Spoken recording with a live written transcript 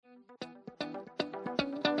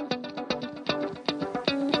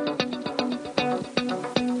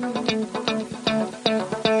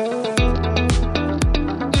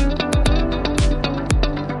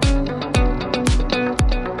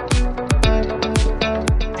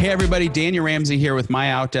Hey everybody, Daniel Ramsey here with My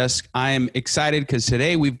Outdesk. I am excited because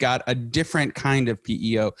today we've got a different kind of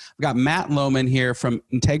PEO. We've got Matt Lohman here from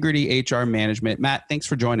Integrity HR Management. Matt, thanks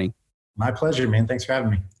for joining. My pleasure, man. Thanks for having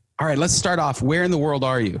me. All right, let's start off. Where in the world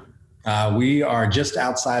are you? We are just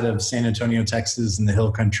outside of San Antonio, Texas, in the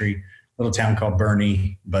Hill Country, little town called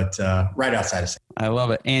Bernie, but right outside of San Antonio. I love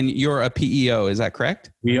it. And you're a PEO, is that correct?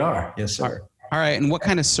 We are, yes, sir. All right, and what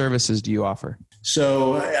kind of services do you offer?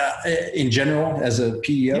 So in general, as a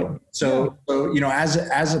PEO, so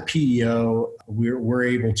as a PEO, we're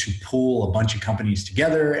able to pull a bunch of companies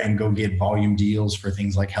together and go get volume deals for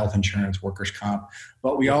things like health insurance, workers' comp.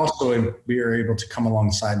 But we are able to come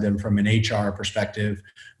alongside them from an HR perspective,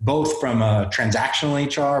 both from a transactional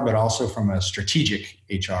HR, but also from a strategic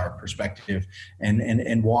HR perspective,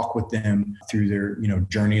 and walk with them through their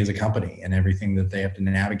journey as a company and everything that they have to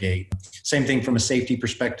navigate. Same thing from a safety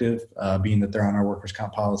perspective, being that they're on our workers'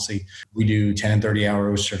 comp policy. We do 10 and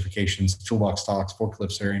 30-hour OSHA certifications, toolbox talks,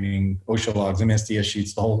 forklift training, OSHA logs, MSDS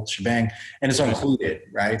sheets, the whole shebang, and it's all included,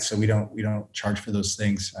 right? So we don't charge for those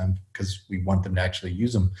things because we want them to actually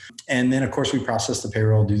use them. And then, of course, we process the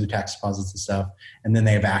payroll, do the tax deposits and stuff, and then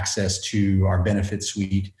they have access to our benefit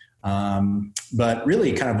suite. But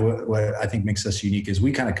really kind of what I think makes us unique is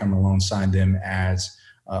we kind of come alongside them as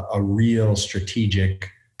a real strategic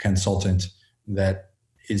consultant that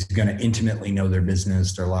is going to intimately know their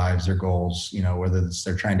business, their lives, their goals, whether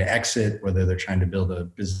they're trying to exit, whether they're trying to build a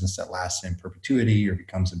business that lasts in perpetuity or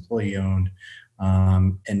becomes employee owned,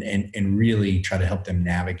 and really try to help them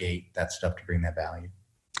navigate that stuff to bring that value.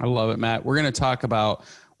 I love it, Matt. We're going to talk about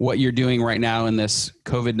what you're doing right now in this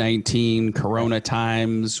COVID-19 Corona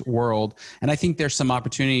times world. And I think there's some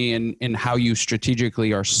opportunity in how you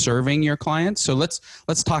strategically are serving your clients. So let's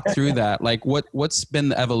talk through that. Like what's been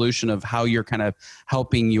the evolution of how you're kind of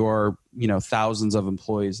helping your, thousands of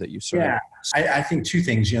employees that you serve? Yeah, I think two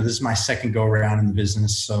things. This is my second go around in the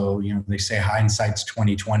business. So, they say hindsight's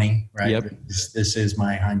 2020, right? Yep. This is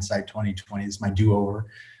my hindsight 2020. This is my do-over.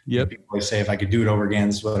 Yep. People always say, if I could do it over again,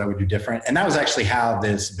 this is what I would do different. And that was actually how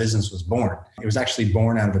this business was born. It was actually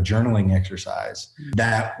born out of a journaling exercise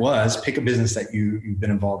that was pick a business that you've been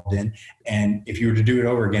involved in. And if you were to do it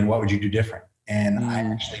over again, what would you do different? And I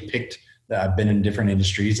actually picked, I've been in different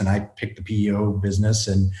industries, and I picked the PEO business,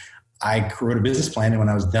 and I wrote a business plan. And when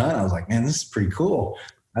I was done, I was like, man, this is pretty cool.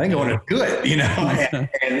 I think I want to do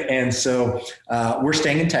it, and so we're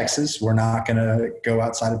staying in Texas. We're not going to go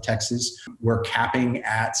outside of Texas. We're capping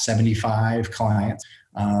at 75 clients,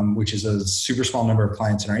 which is a super small number of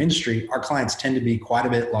clients in our industry. Our clients tend to be quite a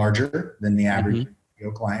bit larger than the average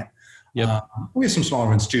PEO client. Yep. We have some smaller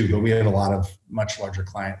ones too, but we have a lot of much larger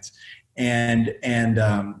clients. And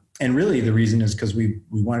really the reason is because we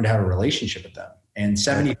wanted to have a relationship with them. And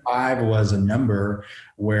 75 was a number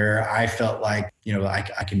where I felt like,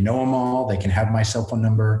 I can know them all. They can have my cell phone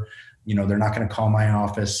number. They're not going to call my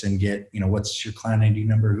office and get, what's your client ID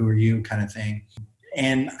number? Who are you? Kind of thing.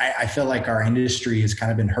 And I feel like our industry has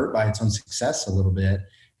kind of been hurt by its own success a little bit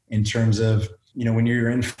in terms of, when you're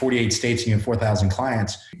in 48 states and you have 4,000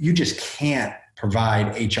 clients, you just can't provide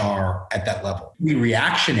HR at that level. Be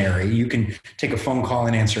reactionary. You can take a phone call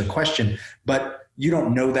and answer a question, but you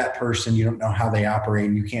don't know that person. You don't know how they operate,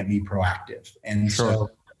 and you can't be proactive. And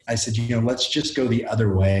so I said, let's just go the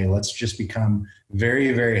other way. Let's just become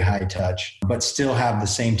very, very high touch, but still have the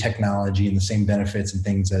same technology and the same benefits and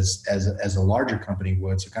things as a larger company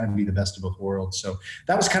would. So kind of be the best of both worlds. So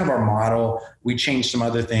that was kind of our model. We changed some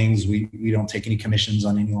other things. We don't take any commissions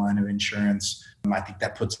on any line of insurance. I think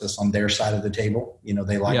that puts us on their side of the table.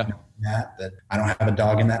 They like that I don't have a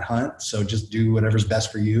dog in that hunt. So just do whatever's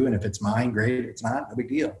best for you. And if it's mine, great. If it's not, no big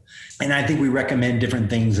deal. And I think we recommend different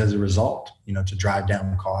things as a result, to drive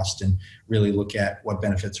down cost and really look at what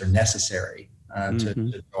benefits are necessary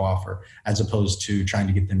to offer, as opposed to trying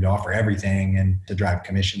to get them to offer everything and to drive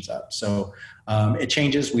commissions up. So it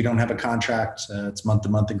changes. We don't have a contract. It's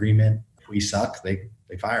month-to-month agreement. If we suck, they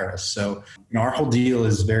fire us. So our whole deal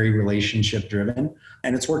is very relationship driven,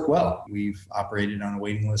 and it's worked well. We've operated on a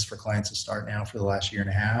waiting list for clients to start now for the last year and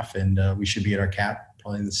a half, and we should be at our cap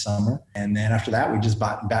probably this summer. And then after that, we just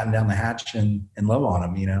batten down the hatch and love on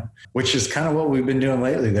them, which is kind of what we've been doing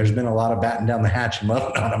lately. There's been a lot of batten down the hatch and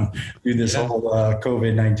loving on them through this whole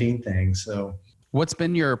COVID-19 thing. So what's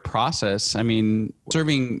been your process? I mean,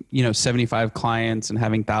 serving, 75 clients and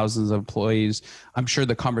having thousands of employees, I'm sure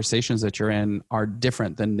the conversations that you're in are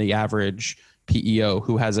different than the average, PEO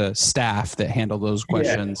who has a staff that handle those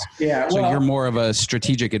questions. Yeah. So you're more of a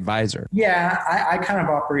strategic advisor. Yeah, I kind of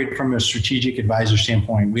operate from a strategic advisor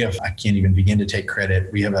standpoint. I can't even begin to take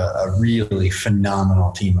credit. We have a really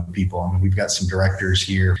phenomenal team of people. I mean, we've got some directors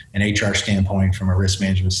here, an HR standpoint, from a risk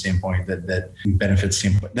management standpoint, that benefits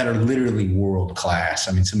standpoint, that are literally world class.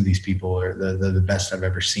 I mean, some of these people are the best I've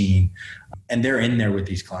ever seen. And they're in there with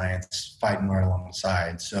these clients, fighting right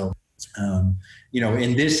alongside. So,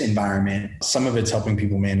 in this environment, some of it's helping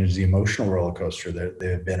people manage the emotional roller coaster that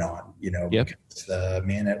they've been on, because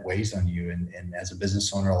that weighs on you. And as a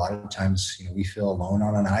business owner, a lot of times, we feel alone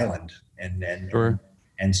on an island. Sure.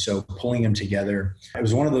 And so pulling them together, it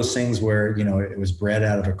was one of those things where, it was bred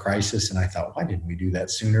out of a crisis. And I thought, why didn't we do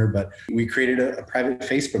that sooner? But we created a private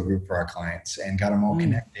Facebook group for our clients and got them all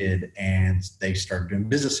connected. And they started doing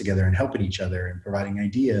business together and helping each other and providing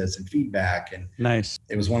ideas and feedback. And nice.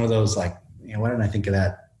 It was one of those why didn't I think of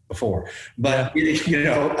that before? But,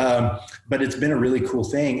 but it's been a really cool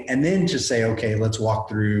thing. And then to say, okay, let's walk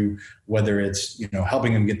through whether it's,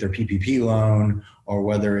 helping them get their PPP loan, or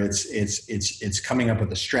whether it's coming up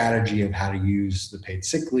with a strategy of how to use the paid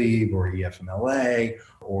sick leave or EFMLA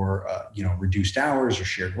or, reduced hours or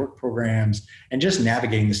shared work programs, and just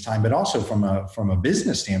navigating this time. But also from a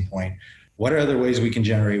business standpoint, what are other ways we can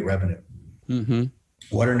generate revenue? Mm-hmm.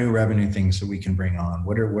 What are new revenue things that we can bring on?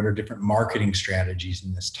 What are different marketing strategies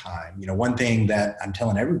in this time? One thing that I'm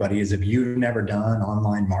telling everybody is, if you've never done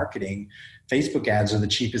online marketing, Facebook ads are the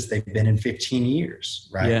cheapest they've been in 15 years,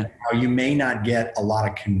 right? Yeah. Now, you may not get a lot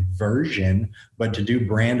of conversion, but to do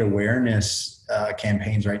brand awareness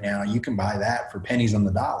campaigns right now, you can buy that for pennies on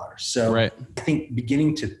the dollar. So right. I think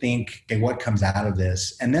beginning to think, okay, what comes out of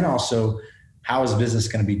this? And then also, how is business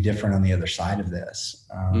going to be different on the other side of this?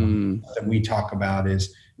 That we talk about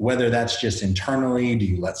is whether that's just internally, do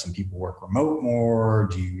you let some people work remote more?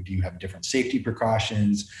 Do you have different safety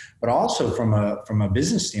precautions? But also from a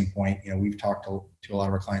business standpoint, we've talked to a lot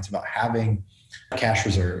of our clients about having cash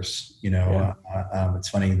reserves. It's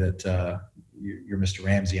funny that you're Mr.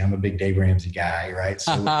 Ramsey. I'm a big Dave Ramsey guy, right?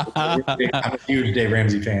 So I'm a huge Dave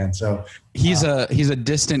Ramsey fan. So he's a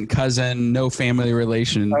distant cousin, no family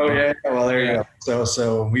relation. Oh yeah, well there you go.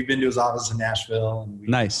 So we've been to his office in Nashville, and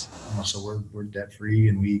nice. So we're debt free,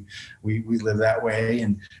 and we live that way.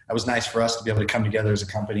 And it was nice for us to be able to come together as a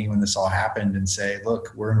company when this all happened and say,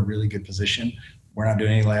 look, we're in a really good position. We're not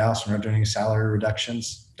doing any layoffs. We're not doing any salary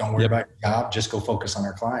reductions. Don't worry about your job. Just go focus on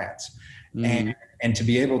our clients. And to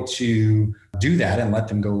be able to do that and let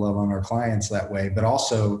them go love on our clients that way, but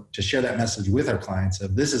also to share that message with our clients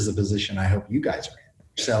of, this is the position I hope you guys are in.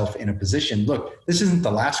 Yourself in a position, look, this isn't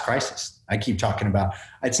the last crisis I keep talking about.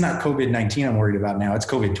 It's not COVID-19 I'm worried about now. It's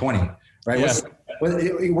COVID-20, right? Yeah.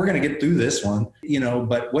 We're going to get through this one,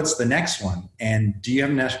 but what's the next one? And do you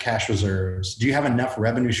have enough cash reserves? Do you have enough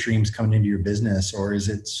revenue streams coming into your business? Or is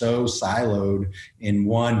it so siloed in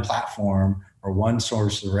one platform or one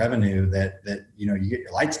source of revenue that you get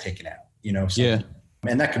your lights taken out, So, yeah.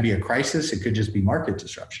 And that could be a crisis. It could just be market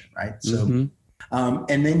disruption, right? So,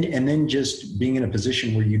 and then just being in a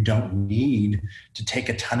position where you don't need to take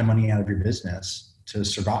a ton of money out of your business to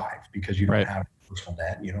survive, because you don't have personal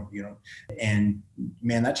debt, you don't, and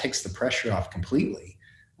man, that takes the pressure off completely,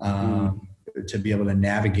 to be able to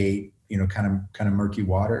navigate, kind of murky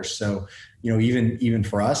waters. So, even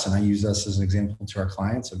for us, and I use us as an example to our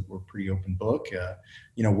clients, we're a pretty open book,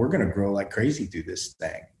 we're going to grow like crazy through this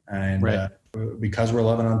thing. And because we're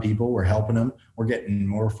loving on people, we're helping them, we're getting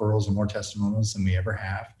more referrals and more testimonials than we ever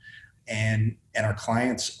have. And our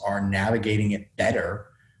clients are navigating it better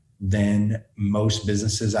than most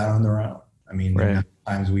businesses out on their own. I mean,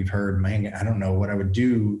 times we've heard, man, I don't know what I would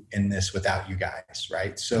do in this without you guys,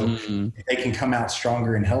 right? So if they can come out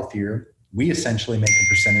stronger and healthier, we essentially make a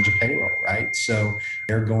percentage of payroll, right? So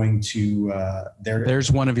they're going to,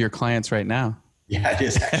 there's one of your clients right now. Yeah, it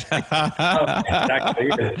is actually.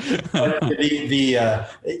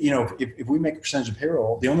 If we make a percentage of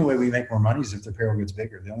payroll, the only way we make more money is if their payroll gets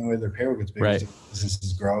bigger. The only way their payroll gets bigger is if the business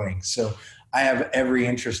is growing. So I have every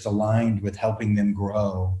interest aligned with helping them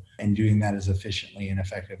grow and doing that as efficiently and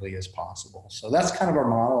effectively as possible. So that's kind of our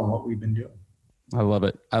model and what we've been doing. I love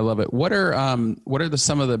it. What are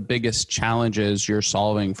some of the biggest challenges you're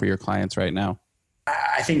solving for your clients right now?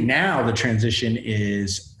 I think now the transition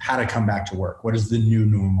is how to come back to work. What does the new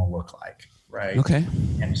normal look like? Right. Okay.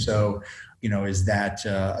 And so, is that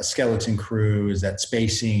a skeleton crew? Is that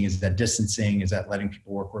spacing? Is that distancing? Is that letting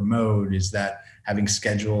people work remote? Is that having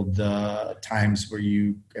scheduled times where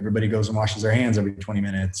everybody goes and washes their hands every 20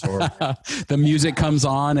 minutes? Or the music comes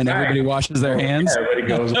on and everybody washes their hands? Everybody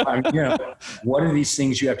goes, what are these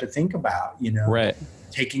things you have to think about? Right.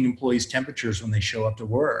 taking employees' temperatures when they show up to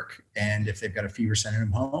work, and if they've got a fever, sending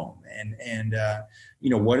them home. And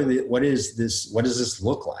what does this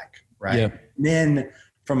look like, right? Yeah. And then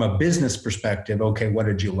from a business perspective, okay, what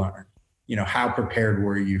did you learn? How prepared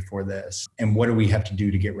were you for this, and what do we have to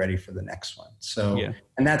do to get ready for the next one? So,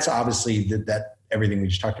 and that's obviously that everything we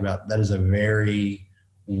just talked about. That is a very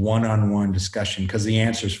one-on-one discussion, because the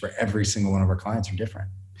answers for every single one of our clients are different.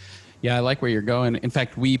 Yeah, I like where you're going. In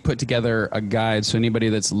fact, we put together a guide. So anybody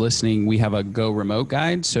that's listening, we have a Go Remote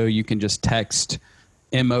guide. So you can just text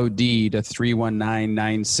MOD to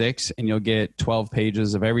 31996 and you'll get 12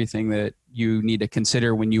 pages of everything that you need to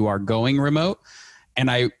consider when you are going remote. And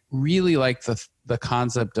I really like the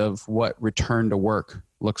concept of what return to work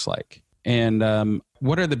looks like. And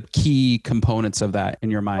what are the key components of that in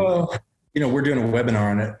your mind? Well, we're doing a webinar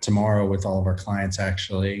on it tomorrow with all of our clients,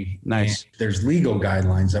 actually. Nice. And there's legal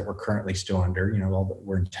guidelines that we're currently still under.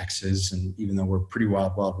 We're in Texas, and even though we're pretty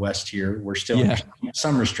wild west here, we're still under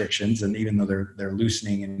some restrictions. And even though they're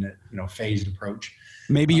loosening in a phased approach.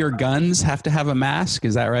 Maybe your guns have to have a mask.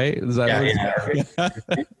 Is that right?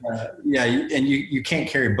 Yeah. And you can't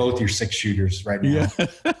carry both your 6 shooters right now. Yeah.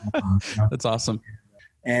 That's awesome.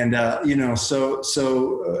 And, so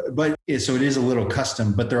it is a little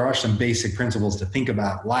custom, but there are some basic principles to think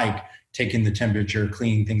about, like taking the temperature,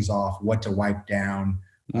 cleaning things off, what to wipe down,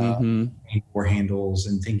 door handles,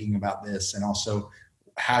 and thinking about this, and also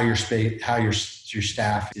how your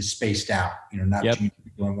staff is spaced out, not too many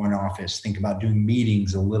people in one office. Think about doing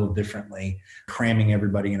meetings a little differently, cramming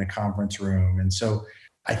everybody in a conference room. And so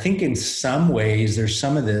I think in some ways there's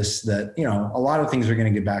some of this that, a lot of things are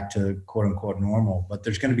going to get back to quote unquote normal, but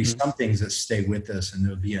there's going to be some things that stay with us, and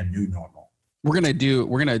there'll be a new normal. We're going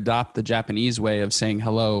to adopt the Japanese way of saying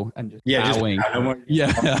hello and just bowing. And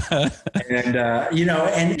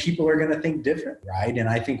people are going to think different, right? And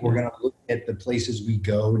I think we're going to look at the places we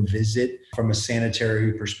go and visit from a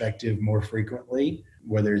sanitary perspective more frequently,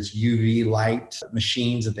 whether it's UV light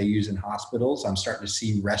machines that they use in hospitals. I'm starting to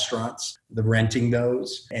see restaurants, renting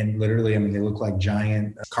those. And literally, they look like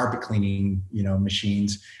giant carpet cleaning,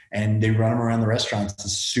 machines. And they run them around the restaurants. It's a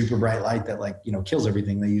super bright light that kills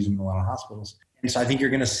everything. They use them in a lot of hospitals. And so I think you're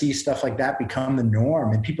going to see stuff like that become the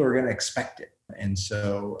norm, and people are going to expect it. And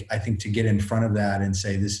so I think to get in front of that and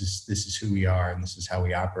say, this is who we are and this is how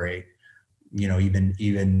we operate.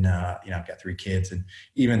 I've got 3 kids, and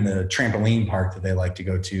even the trampoline park that they like to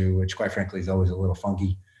go to, which quite frankly is always a little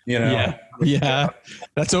funky, Yeah,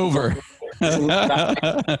 that's over. Well,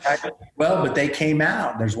 but they came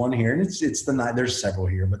out. There's one here, and there's several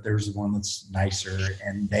here, but there's one that's nicer.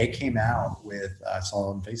 And they came out with, I saw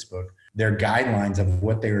on Facebook, their guidelines of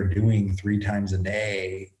what they were doing 3 times a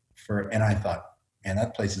day and I thought, man,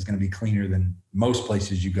 that place is going to be cleaner than most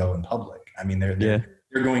places you go in public.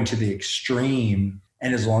 They're going to the extreme.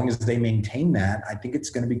 And as long as they maintain that, I think it's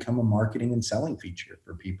going to become a marketing and selling feature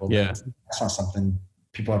for people. Yeah. That's not something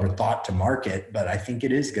people ever thought to market, but I think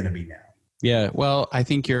it is going to be now. Yeah, well, I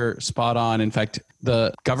think you're spot on. In fact,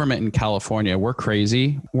 the government in California, we're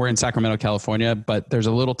crazy. We're in Sacramento, California, but there's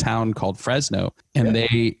a little town called Fresno, and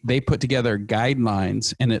they put together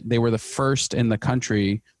guidelines, and they were the first in the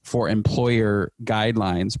country for employer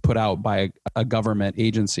guidelines put out by a government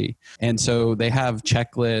agency. And so they have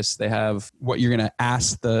checklists. They have what you're going to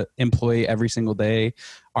ask the employee every single day.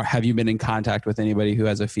 Or have you been in contact with anybody who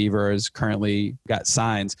has a fever or has currently got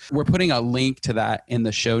signs? We're putting a link to that in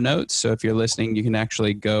the show notes. So if you're listening, you can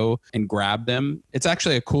actually go and grab them. It's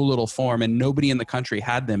actually a cool little form, and nobody in the country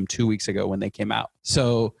had them 2 weeks ago when they came out.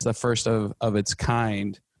 So it's the first of its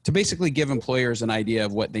kind to basically give employers an idea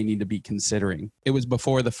of what they need to be considering. It was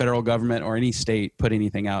before the federal government or any state put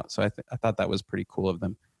anything out. So I thought that was pretty cool of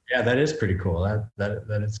them. Yeah, that is pretty cool.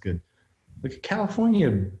 That is good. Look at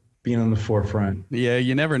California being on the forefront. Yeah,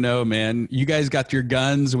 you never know, man. You guys got your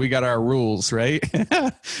guns. We got our rules, right?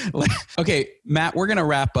 Okay, Matt, we're going to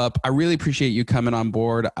wrap up. I really appreciate you coming on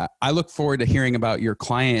board. I look forward to hearing about your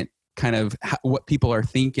client, kind of what people are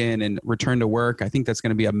thinking and return to work. I think that's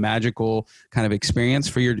going to be a magical kind of experience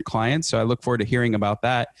for your clients. So I look forward to hearing about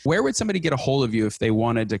that. Where would somebody get a hold of you if they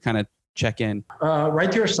wanted to kind of check in?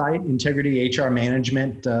 Right through our site,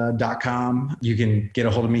 integrityhrmanagement.com. You can get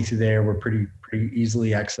a hold of me through there. We're pretty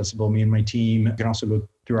easily accessible, me and my team. You can also go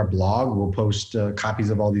through our blog. We'll post copies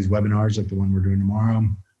of all these webinars, like the one we're doing tomorrow.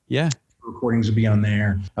 Yeah. Recordings will be on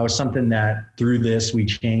there. That was something that through this we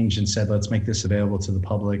changed and said, let's make this available to the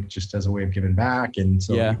public just as a way of giving back. And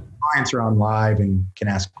so clients are on live and can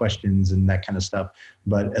ask questions and that kind of stuff,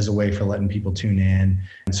 but as a way for letting people tune in.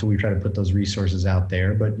 And so we try to put those resources out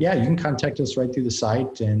there. But yeah, you can contact us right through the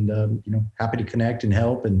site, and happy to connect and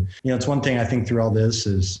help. And it's one thing I think through all this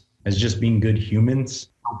is as just being good humans,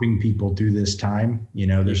 helping people through this time. You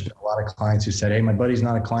know, there's been a lot of clients who said, hey, my buddy's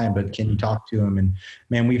not a client, but can you talk to him? And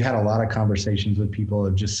man, we've had a lot of conversations with people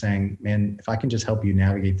of just saying, man, if I can just help you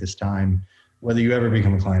navigate this time, whether you ever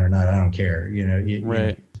become a client or not, I don't care. You know,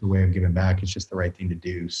 it's the way of giving back. It's just the right thing to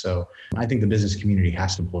do. So I think the business community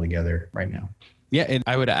has to pull together right now. Yeah. And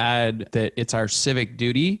I would add that it's our civic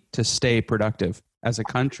duty to stay productive as a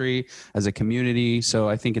country, as a community. So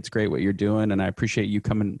I think it's great what you're doing. And I appreciate you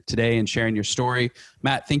coming today and sharing your story.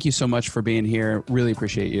 Matt, thank you so much for being here. Really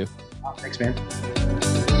appreciate you. Thanks,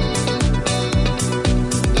 man.